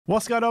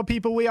What's going on,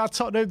 people? We are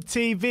Tottenham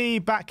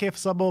TV, back here for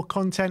some more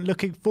content.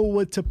 Looking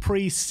forward to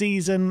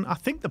pre-season. I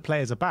think the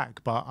players are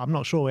back, but I'm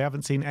not sure. We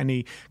haven't seen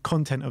any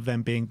content of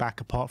them being back,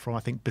 apart from, I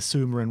think,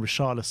 Bissouma and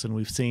Richarlison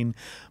we've seen.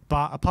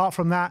 But apart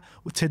from that,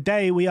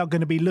 today we are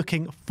going to be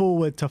looking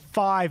forward to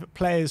 5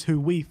 players who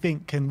we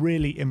think can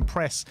really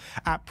impress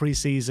at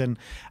pre-season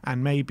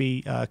and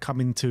maybe come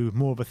into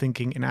more of a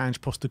thinking in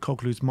Ange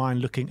Postecoglou's mind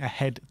looking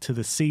ahead to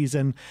the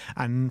season.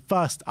 And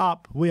first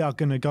up, we are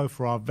going to go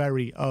for our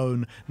very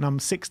own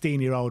number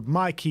 16-year-old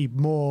Mikey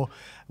Moore.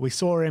 We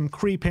saw him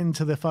creep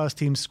into the first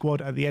team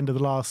squad at the end of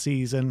the last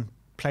season,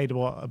 played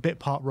a bit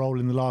part role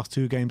in the last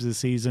 2 games of the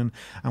season,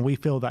 and we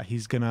feel that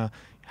he's going to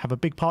have a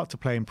big part to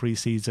play in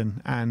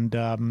pre-season, and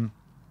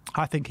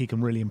I think he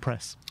can really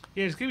impress.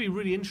 Yeah, it's going to be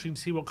really interesting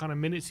to see what kind of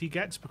minutes he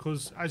gets,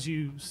 because as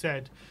you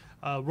said,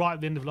 right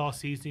at the end of last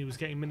season, he was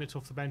getting minutes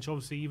off the bench.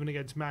 Obviously, even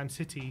against Man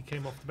City, he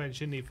came off the bench,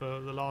 didn't he, for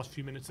the last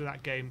few minutes of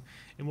that game,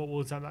 in what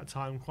was at that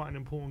time quite an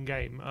important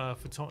game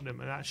for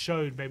Tottenham, and that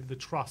showed maybe the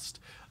trust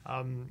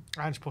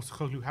Ange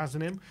Postecoglou has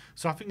in him.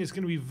 So I think it's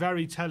going to be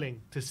very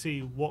telling to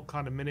see what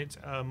kind of minutes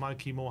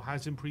Mikey Moore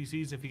has in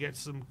pre-season, if he gets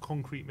some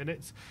concrete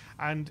minutes,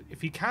 and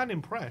if he can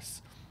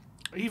impress.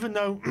 Even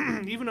though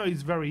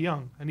he's very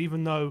young, and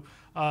even though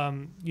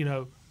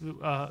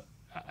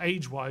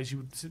age-wise, you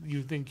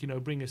would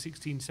think, bring a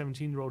 16,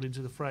 17-year-old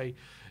into the fray, it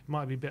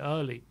might be a bit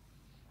early.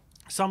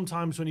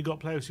 Sometimes when you've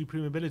got players with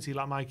supreme ability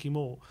like Mikey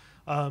Moore,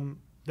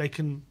 they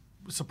can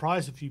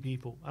surprise a few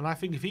people. And I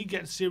think if he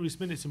gets serious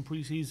minutes in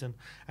pre-season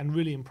and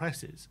really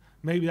impresses,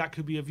 maybe that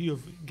could be a view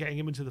of getting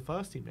him into the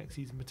first team next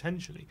season,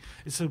 potentially.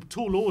 It's a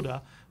tall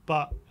order,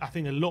 but I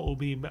think a lot will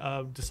be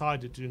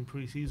decided during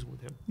pre-season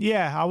with him.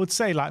 Yeah, I would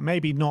say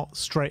maybe not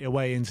straight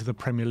away into the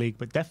Premier League,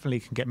 but definitely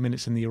can get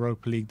minutes in the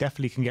Europa League,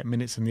 definitely can get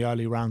minutes in the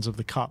early rounds of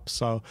the Cup.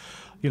 So,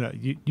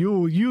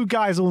 you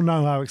guys all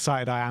know how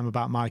excited I am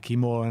about Mikey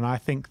Moore, and I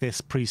think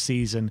this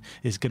pre-season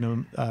is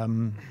going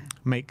to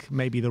make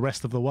maybe the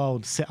rest of the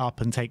world sit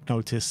up and take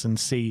notice and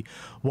see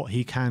what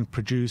he can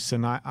produce.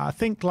 And I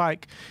think, I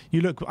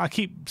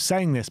keep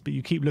saying this, but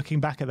you keep looking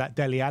back at that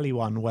Dele Alli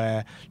one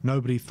where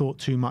nobody thought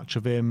too much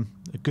of him,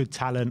 a good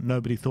talent,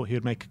 nobody thought he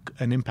would make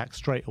an impact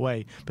straight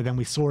away, but then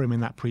we saw him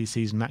in that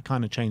pre-season. That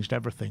kind of changed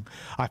everything.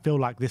 I feel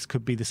like this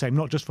could be the same,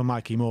 not just for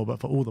Mikey Moore, but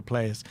for all the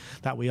players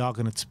that we are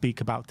going to speak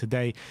about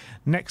today.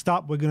 Next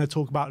up, we're going to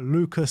talk about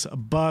Lucas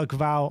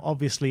Bergvall,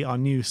 obviously our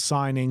new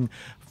signing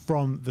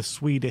from the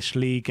Swedish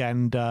league,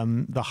 and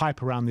the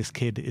hype around this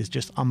kid is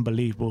just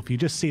unbelievable. If you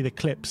just see the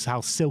clips,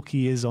 how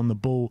silky he is on the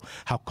ball,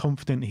 how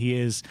confident he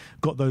is,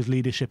 got those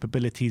leadership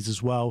abilities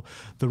as well.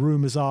 The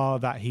rumours are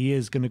that he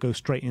is going to go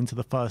straight into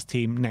the first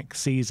team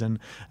next season,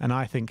 and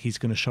I think he's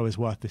going to show his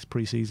worth this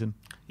pre-season.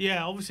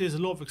 Yeah, obviously there's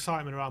a lot of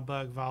excitement around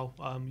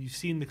Bergvall. You've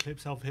seen the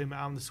clips of him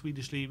out in the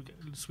Swedish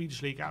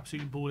league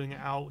absolutely balling it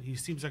out. He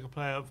seems like a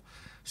player of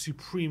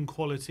supreme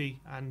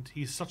quality, and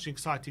he's such an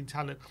exciting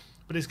talent.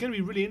 But it's going to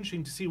be really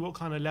interesting to see what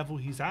kind of level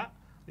he's at.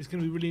 It's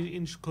going to be really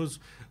interesting because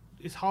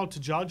it's hard to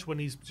judge when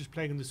he's just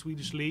playing in the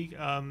Swedish league,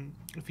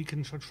 if he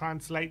can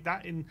translate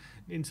that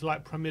into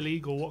Premier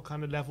League, or what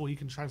kind of level he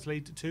can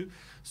translate it to.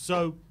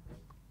 So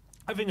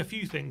I think a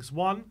few things.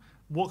 One,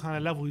 what kind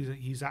of level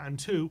he's at, and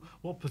 2,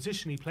 what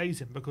position he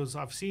plays in, because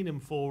I've seen him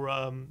for,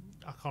 I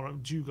can't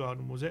remember,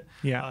 Djurgården, was it?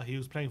 Yeah. He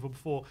was playing for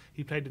before.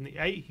 He played in the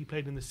 8, he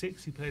played in the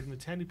 6, he played in the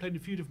 10, he played in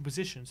a few different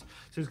positions.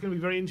 So it's going to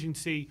be very interesting to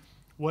see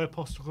where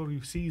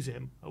Postecoglou sees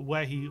him,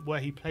 where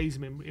he plays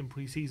him in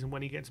pre-season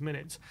when he gets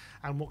minutes,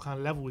 and what kind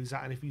of level he's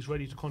at, and if he's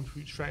ready to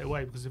contribute straight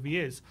away. Because if he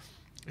is,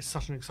 it's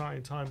such an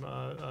exciting time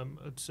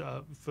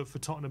for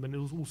Tottenham, and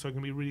it's also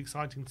going to be really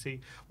exciting to see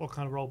what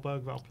kind of role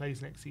Bergvall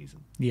plays next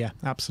season. Yeah,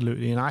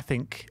 absolutely, and I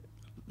think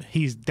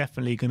he's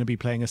definitely going to be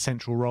playing a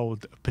central role,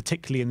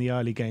 particularly in the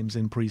early games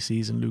in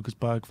pre-season, Lucas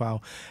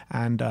Bergvall.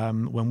 And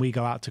when we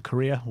go out to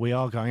Korea, we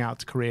are going out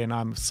to Korea, and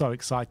I'm so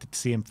excited to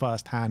see him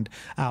firsthand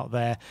out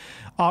there.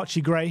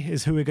 Archie Gray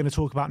is who we're going to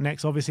talk about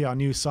next. Obviously, our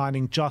new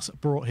signing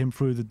just brought him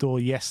through the door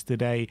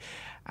yesterday.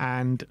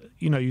 And,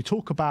 you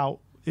talk about,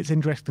 it's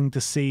interesting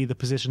to see the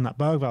position that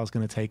Bergvall is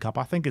going to take up.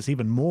 I think it's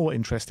even more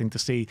interesting to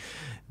see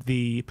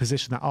the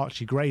position that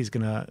Archie Gray is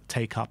going to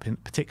take up,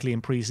 particularly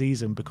in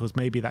pre-season, because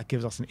maybe that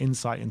gives us an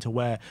insight into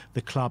where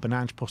the club and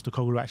Ange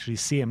Postecoglou actually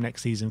see him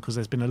next season, because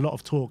there's been a lot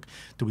of talk.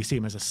 Do we see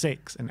him as a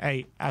 6, an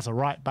 8, as a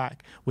right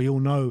back? We all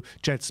know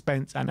Jed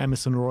Spence and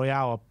Emerson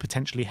Royale are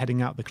potentially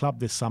heading out the club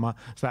this summer,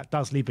 so that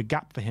does leave a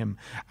gap for him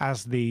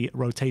as the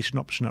rotation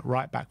option at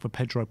right back for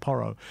Pedro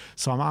Porro.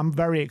 So I'm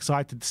very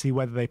excited to see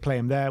whether they play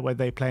him there, whether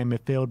they play him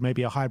midfield,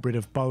 maybe a hybrid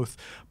of both.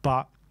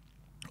 But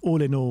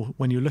all in all,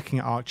 when you're looking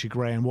at Archie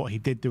Gray and what he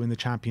did do in the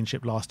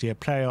Championship last year,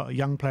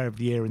 young player of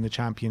the year in the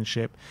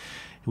Championship,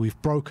 we've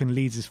broken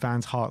Leeds'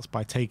 fans' hearts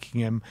by taking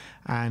him,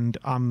 and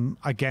I'm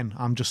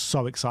just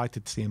so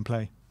excited to see him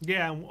play.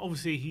 Yeah, and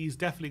obviously he's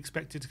definitely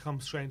expected to come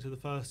straight into the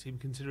first team,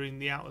 considering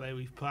the outlay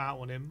we've put out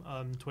on him,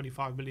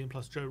 25 million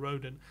plus Joe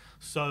Rodon.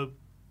 So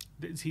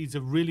He's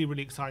a really,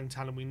 really exciting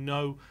talent. We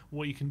know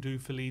what he can do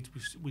for Leeds.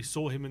 We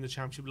saw him in the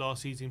Championship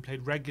last season. He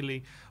played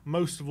regularly,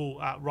 most of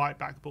all at right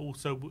back, but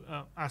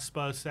also, as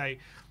Spurs say,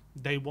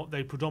 they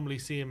predominantly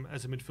see him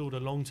as a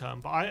midfielder long term.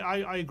 But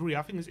I agree.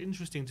 I think it's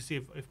interesting to see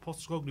if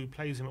Postecoglou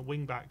plays him at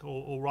wing back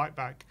or right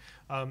back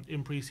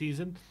in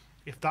pre-season,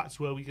 if that's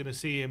where we're going to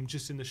see him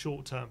just in the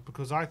short term,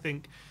 because I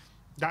think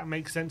that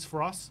makes sense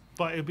for us.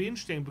 But it'll be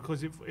interesting,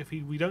 because if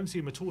we don't see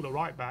him at all at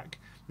right back,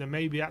 then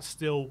maybe that's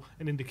still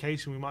an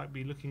indication we might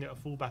be looking at a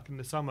fullback in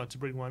the summer to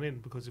bring one in,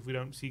 because if we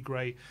don't see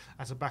Gray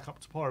as a backup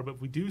to Porro, but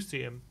if we do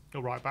see him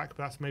at right back,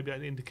 that's maybe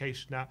an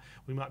indication that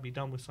we might be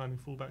done with signing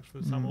fullbacks for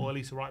the summer, or at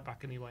least a right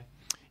back anyway.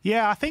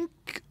 Yeah, I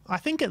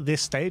think at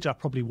this stage I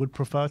probably would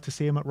prefer to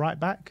see him at right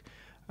back.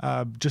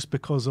 Just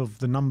because of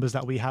the numbers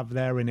that we have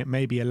there, and it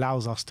maybe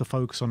allows us to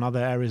focus on other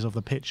areas of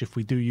the pitch if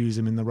we do use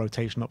him in the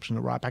rotation option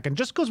at right back. And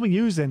just because we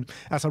use him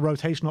as a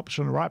rotation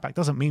option at right back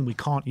doesn't mean we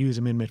can't use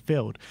him in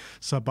midfield.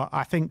 So, but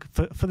I think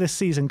for this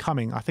season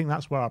coming, I think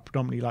that's where I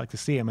predominantly like to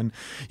see him. And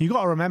you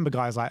got to remember,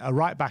 guys, like a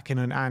right back in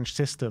an Ange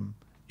system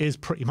is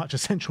pretty much a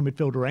central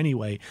midfielder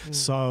anyway.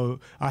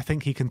 So I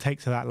think he can take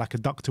to that like a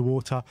duck to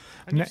water.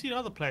 And you've seen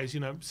other players,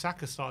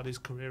 Saka started his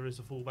career as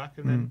a fullback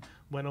and then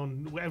went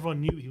on. Everyone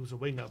knew he was a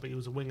winger, but he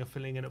was a winger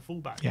filling in at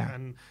fullback. Yeah.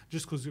 And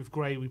just because with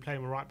Gray we play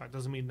him a right back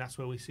doesn't mean that's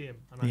where we see him.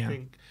 And I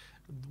think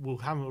we'll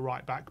have him a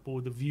right back, but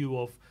with the view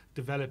of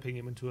developing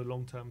him into a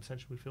long-term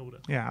central midfielder.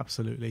 Yeah,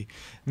 absolutely.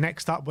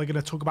 Next up, we're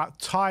going to talk about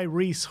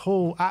Tyrese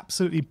Hall.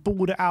 Absolutely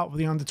balled it out with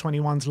the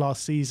under-21s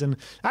last season.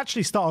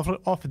 Actually started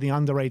off with the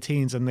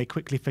under-18s, and they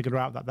quickly figured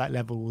out that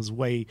level was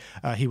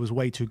he was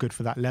way too good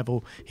for that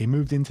level. He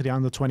moved into the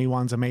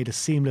under-21s and made a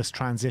seamless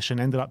transition,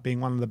 ended up being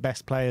one of the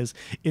best players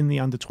in the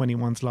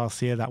under-21s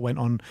last year. That went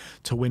on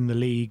to win the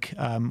league,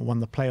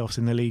 won the playoffs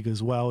in the league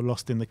as well,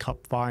 lost in the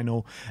cup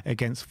final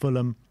against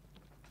Fulham.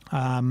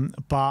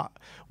 But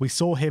we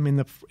saw him in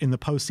the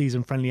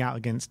post-season friendly out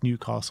against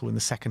Newcastle. In the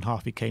second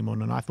half he came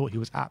on, and I thought he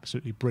was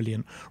absolutely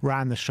brilliant.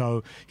 Ran the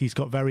show. He's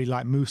got very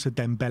like Moussa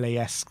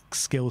Dembele-esque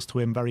skills to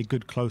him, very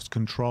good close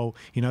control.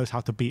 He knows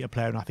how to beat a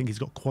player, and I think he's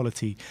got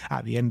quality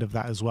at the end of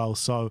that as well.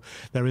 So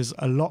there is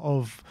a lot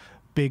of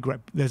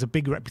there's a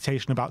big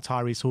reputation about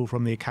Tyrese Hall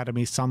from the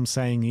academy, some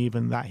saying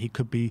even that he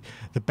could be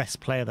the best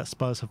player that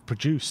Spurs have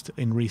produced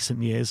in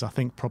recent years, I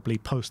think probably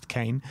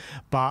post-Kane.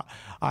 But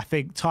I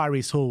think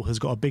Tyrese Hall has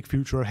got a big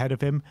future ahead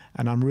of him,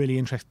 and I'm really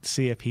interested to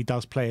see if he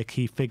does play a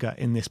key figure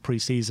in this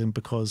pre-season,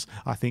 because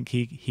I think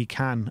he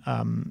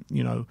can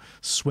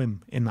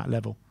swim in that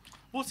level.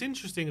 What's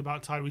interesting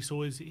about Tyrese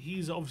Hall is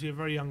he's obviously a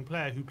very young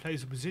player who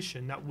plays a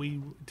position that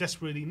we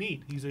desperately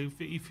need.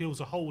 He fills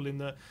a hole in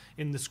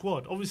the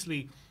squad.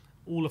 Obviously,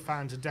 all the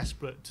fans are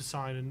desperate to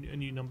sign a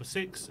new number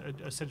 6, a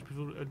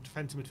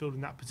defensive midfielder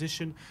in that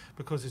position,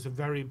 because it's a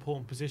very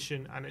important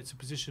position, and it's a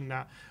position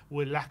that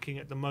we're lacking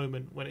at the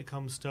moment when it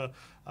comes to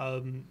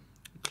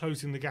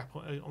closing the gap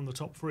on the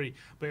top 3.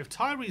 But if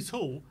Tyrese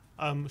Hall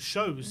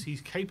shows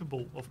he's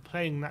capable of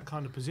playing that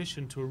kind of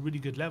position to a really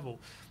good level,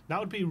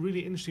 that would be a really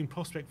interesting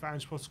prospect for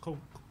Ange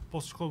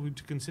Postecoglou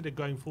to consider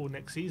going forward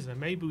next season. And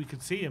maybe we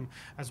could see him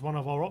as one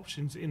of our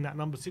options in that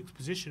number 6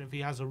 position if he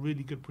has a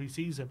really good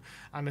pre-season.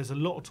 And there's a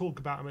lot of talk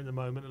about him at the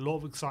moment, a lot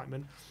of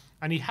excitement.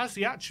 And he has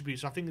the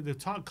attributes. I think the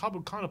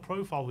kind of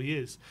profile he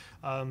is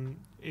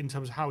in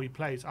terms of how he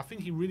plays, I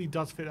think he really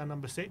does fit that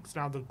number 6.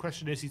 Now, the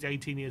question is, he's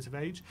 18 years of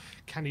age.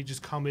 Can he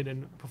just come in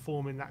and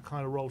perform in that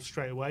kind of role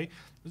straight away?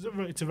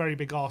 It's a very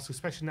big ask,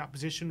 especially in that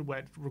position where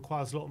it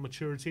requires a lot of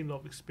maturity and a lot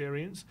of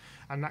experience,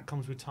 and that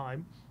comes with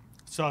time.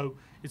 So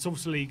it's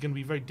obviously going to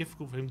be very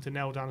difficult for him to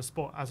nail down a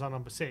spot as our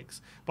number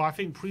 6. But I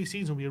think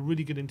pre-season will be a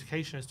really good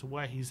indication as to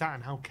where he's at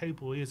and how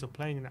capable he is of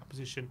playing in that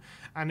position.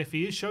 And if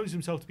he shows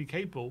himself to be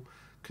capable,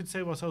 could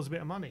save ourselves a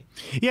bit of money.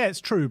 Yeah, it's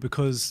true,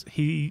 because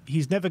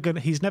he's never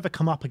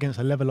come up against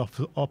a level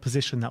of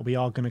opposition that we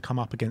are going to come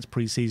up against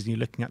pre-season. You're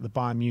looking at the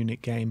Bayern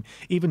Munich game,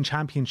 even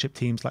championship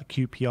teams like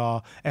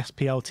QPR,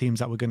 SPL teams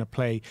that we're going to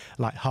play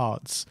like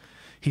Hearts.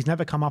 He's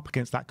never come up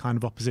against that kind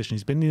of opposition.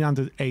 He's been in the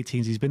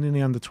under-18s, he's been in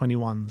the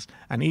under-21s,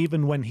 and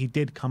even when he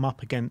did come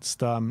up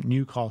against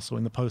Newcastle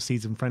in the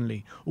post-season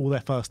friendly, all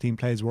their first-team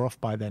players were off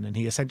by then, and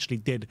he essentially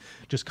did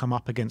just come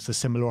up against a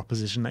similar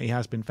opposition that he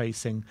has been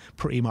facing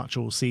pretty much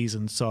all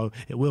season. So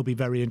it will be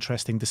very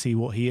interesting to see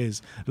what he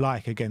is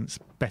like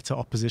against better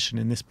opposition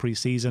in this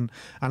pre-season.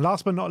 And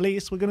last but not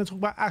least, we're going to talk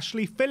about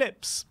Ashley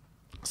Phillips.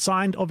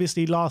 Signed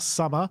obviously last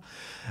summer,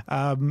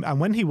 and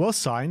when he was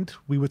signed,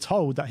 we were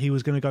told that he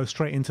was going to go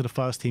straight into the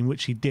first team,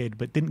 which he did,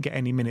 but didn't get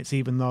any minutes,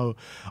 even though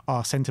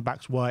our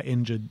centre-backs were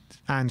injured,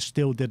 and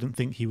still didn't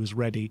think he was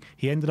ready.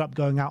 He ended up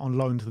going out on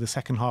loan to the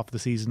second half of the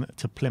season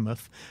to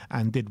Plymouth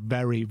and did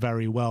very,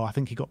 very well. I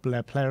think he got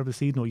Player of the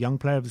Season or Young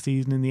Player of the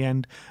Season in the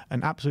end.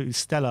 An absolutely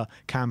stellar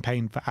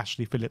campaign for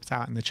Ashley Phillips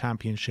out in the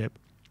Championship.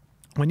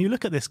 When you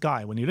look at this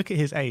guy, when you look at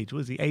his age,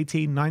 was he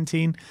 18,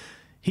 19?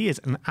 He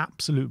is an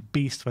absolute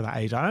beast for that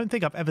age. I don't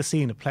think I've ever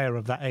seen a player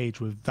of that age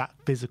with that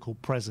physical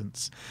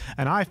presence.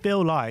 And I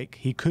feel like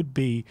he could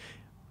be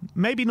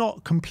maybe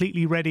not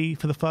completely ready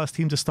for the first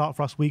team to start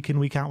for us week in,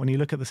 week out when you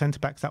look at the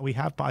centre-backs that we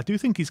have, but I do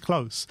think he's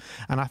close.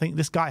 And I think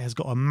this guy has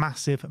got a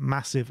massive,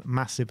 massive,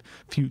 massive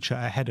future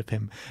ahead of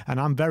him. And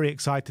I'm very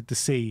excited to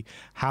see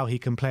how he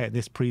can play at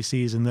this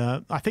pre-season.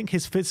 I think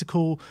his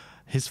physical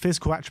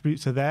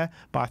attributes are there,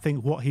 but I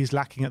think what he's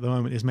lacking at the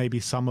moment is maybe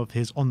some of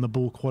his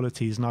on-the-ball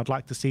qualities, and I'd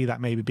like to see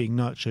that maybe being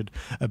nurtured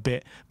a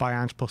bit by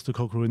Ange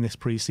Postecoglou in this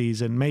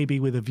pre-season, maybe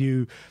with a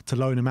view to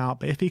loan him out.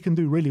 But if he can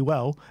do really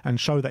well and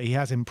show that he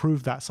has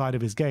improved that side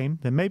of his game,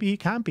 then maybe he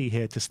can be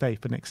here to stay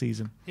for next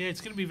season. Yeah, it's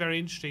going to be very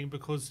interesting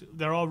because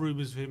there are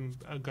rumours of him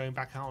going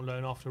back out on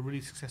loan after a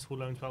really successful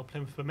loan spell at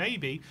Plymouth. But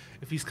maybe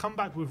if he's come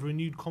back with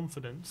renewed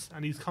confidence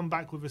and he's come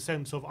back with a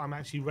sense of I'm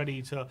actually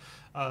ready to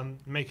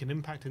make an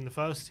impact in the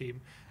first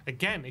team,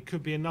 again, it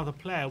could be another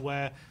player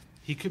where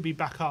he could be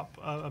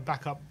a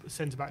backup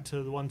centre-back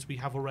to the ones we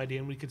have already,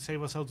 and we could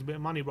save ourselves a bit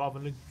of money rather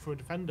than looking for a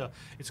defender.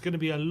 It's going to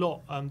be a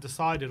lot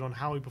decided on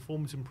how he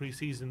performs in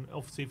pre-season,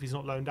 obviously if he's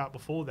not loaned out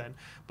before then.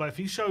 But if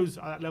he shows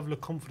that level of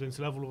confidence,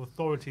 a level of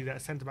authority that a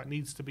centre-back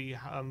needs to be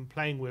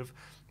playing with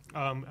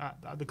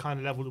at the kind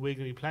of level that we're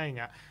going to be playing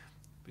at,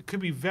 it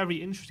could be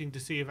very interesting to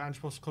see if Ange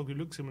Postecoglou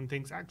looks at him and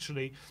thinks,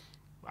 actually,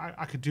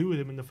 I could do with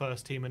him in the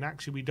first team, and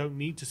actually we don't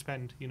need to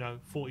spend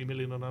 40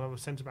 million on another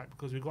centre back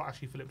because we've got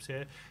Ashley Phillips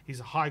here.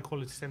 He's a high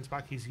quality centre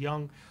back. He's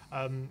young,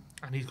 and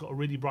he's got a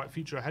really bright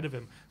future ahead of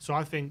him. So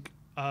I think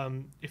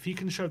if he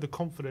can show the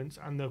confidence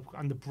and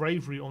the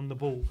bravery on the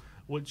ball,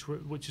 which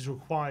is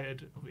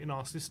required in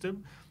our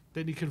system,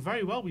 then he could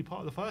very well be part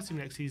of the first team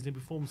next season if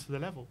he performs to the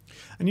level.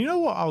 And you know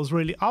what? I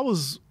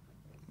was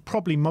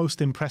probably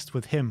most impressed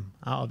with him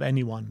out of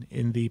anyone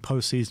in the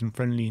postseason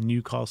friendly in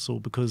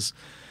Newcastle, because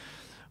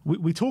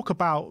we talk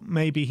about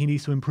maybe he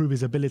needs to improve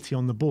his ability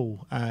on the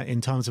ball in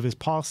terms of his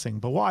passing.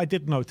 But what I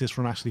did notice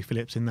from Ashley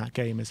Phillips in that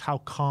game is how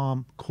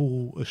calm,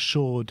 cool,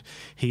 assured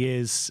he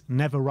is,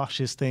 never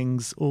rushes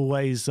things,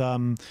 always...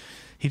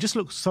 he just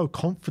looks so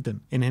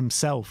confident in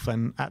himself.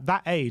 And at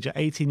that age, at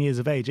 18 years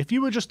of age, if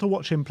you were just to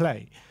watch him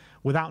play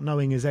without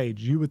knowing his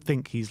age, you would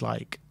think he's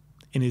like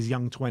in his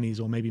young 20s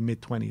or maybe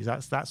mid-20s.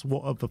 That's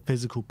what of a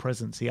physical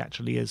presence he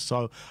actually is.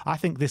 So I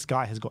think this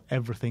guy has got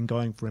everything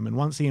going for him. And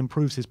once he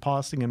improves his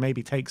passing and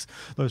maybe takes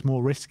those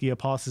more riskier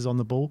passes on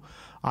the ball,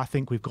 I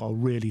think we've got a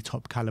really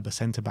top caliber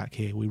centre-back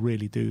here. We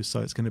really do. So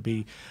it's going to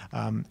be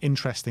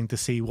interesting to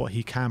see what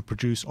he can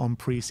produce on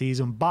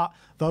pre-season. But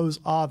those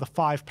are the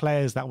 5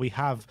 players that we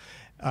have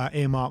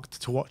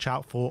earmarked to watch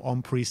out for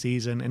on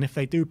pre-season, and if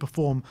they do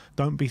perform,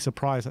 don't be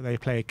surprised that they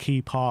play a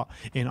key part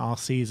in our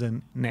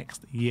season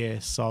next year.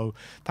 So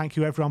thank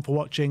you everyone for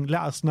watching.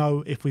 Let us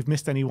know if we've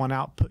missed anyone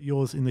out. Put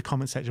yours in the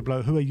comment section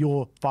below. Who are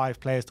your 5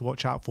 players to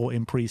watch out for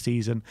in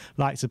pre-season?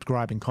 Like,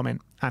 subscribe and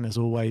comment, and as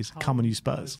always, come on you Spurs.